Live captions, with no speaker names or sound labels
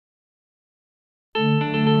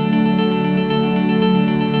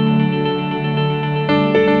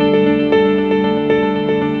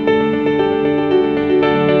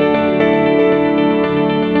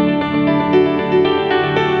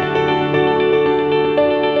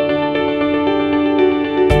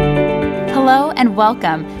Hello and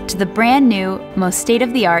welcome to the brand new, most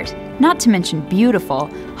state-of-the-art, not to mention beautiful,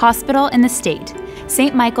 hospital in the state,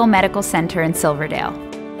 St. Michael Medical Center in Silverdale.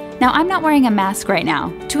 Now, I'm not wearing a mask right now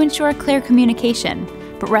to ensure clear communication,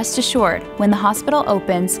 but rest assured, when the hospital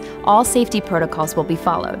opens, all safety protocols will be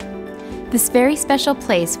followed. This very special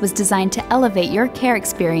place was designed to elevate your care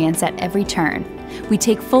experience at every turn. We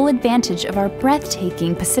take full advantage of our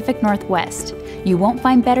breathtaking Pacific Northwest. You won't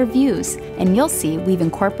find better views, and you'll see we've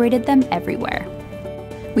incorporated them everywhere.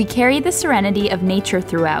 We carry the serenity of nature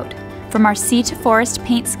throughout, from our sea to forest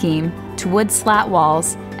paint scheme to wood slat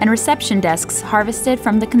walls and reception desks harvested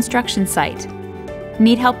from the construction site.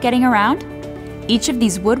 Need help getting around? Each of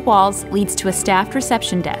these wood walls leads to a staffed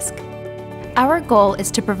reception desk. Our goal is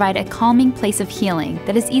to provide a calming place of healing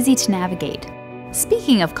that is easy to navigate.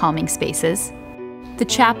 Speaking of calming spaces, the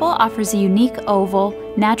chapel offers a unique oval,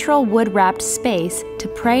 natural wood-wrapped space to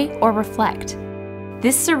pray or reflect.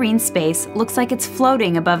 This serene space looks like it's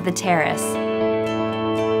floating above the terrace.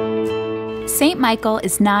 St. Michael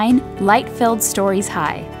is 9 light-filled stories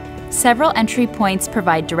high. Several entry points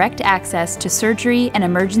provide direct access to surgery and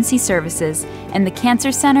emergency services, and the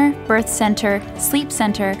Cancer Center, Birth Center, Sleep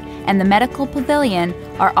Center, and the Medical Pavilion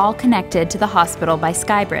are all connected to the hospital by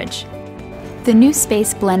Skybridge. The new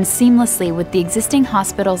space blends seamlessly with the existing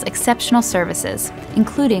hospital's exceptional services,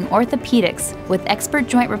 including orthopedics with expert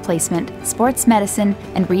joint replacement, sports medicine,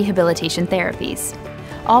 and rehabilitation therapies.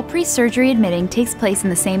 All pre-surgery admitting takes place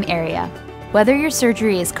in the same area, whether your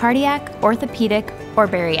surgery is cardiac, orthopedic, or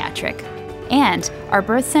bariatric. And our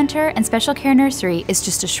birth center and special care nursery is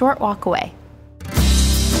just a short walk away.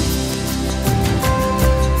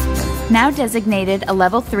 Now designated a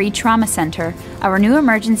Level 3 trauma center, our new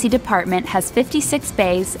emergency department has 56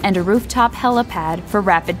 bays and a rooftop helipad for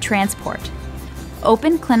rapid transport.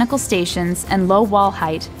 Open clinical stations and low wall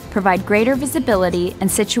height provide greater visibility and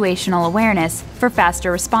situational awareness for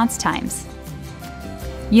faster response times.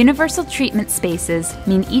 Universal treatment spaces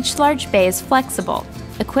mean each large bay is flexible,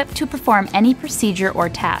 equipped to perform any procedure or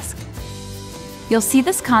task. You'll see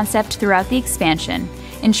this concept throughout the expansion,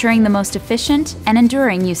 ensuring the most efficient and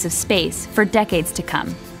enduring use of space for decades to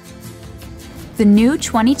come. The new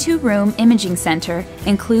 22-room imaging center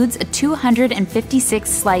includes a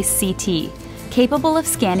 256-slice CT, capable of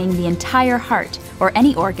scanning the entire heart or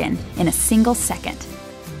any organ in a single second.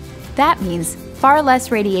 That means far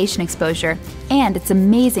less radiation exposure, and it's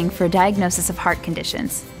amazing for diagnosis of heart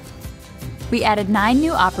conditions. We added 9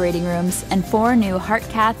 new operating rooms and 4 new heart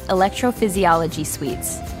cath electrophysiology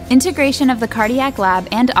suites. Integration of the cardiac lab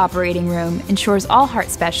and operating room ensures all heart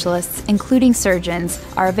specialists, including surgeons,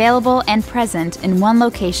 are available and present in one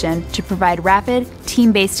location to provide rapid,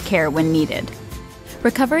 team-based care when needed.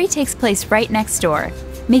 Recovery takes place right next door,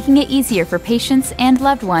 making it easier for patients and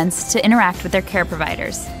loved ones to interact with their care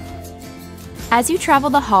providers. As you travel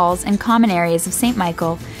the halls and common areas of St.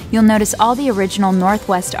 Michael, you'll notice all the original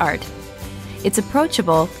Northwest art. It's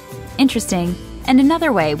approachable, interesting, and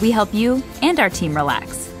another way we help you and our team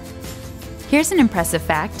relax. Here's an impressive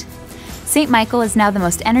fact. St. Michael is now the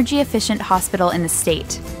most energy-efficient hospital in the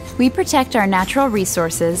state. We protect our natural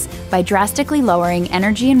resources by drastically lowering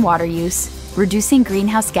energy and water use, reducing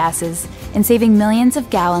greenhouse gases, and saving millions of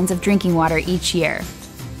gallons of drinking water each year.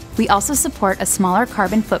 We also support a smaller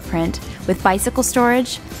carbon footprint with bicycle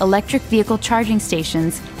storage, electric vehicle charging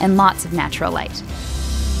stations, and lots of natural light.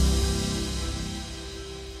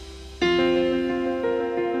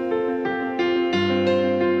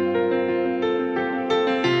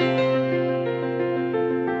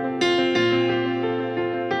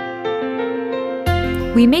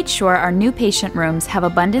 We made sure our new patient rooms have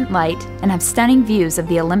abundant light and have stunning views of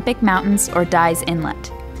the Olympic Mountains or Dyes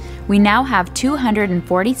Inlet. We now have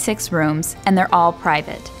 246 rooms, and they're all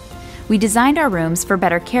private. We designed our rooms for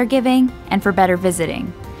better caregiving and for better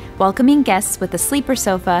visiting, welcoming guests with a sleeper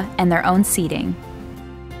sofa and their own seating.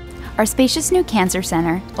 Our spacious new Cancer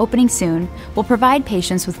Center, opening soon, will provide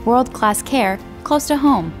patients with world-class care close to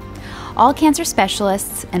home. All cancer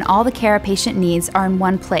specialists and all the care a patient needs are in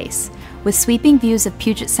one place, with sweeping views of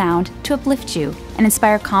Puget Sound to uplift you and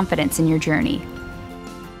inspire confidence in your journey.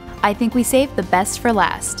 I think we saved the best for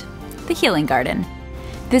last, the Healing Garden.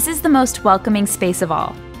 This is the most welcoming space of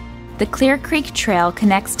all. The Clear Creek Trail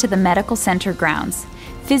connects to the medical center grounds,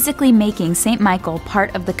 physically making St. Michael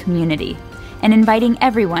part of the community and inviting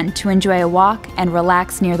everyone to enjoy a walk and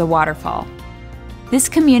relax near the waterfall. This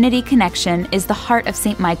community connection is the heart of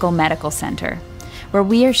St. Michael Medical Center, where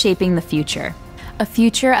we are shaping the future. A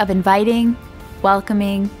future of inviting,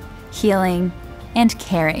 welcoming, healing, and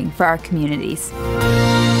caring for our communities.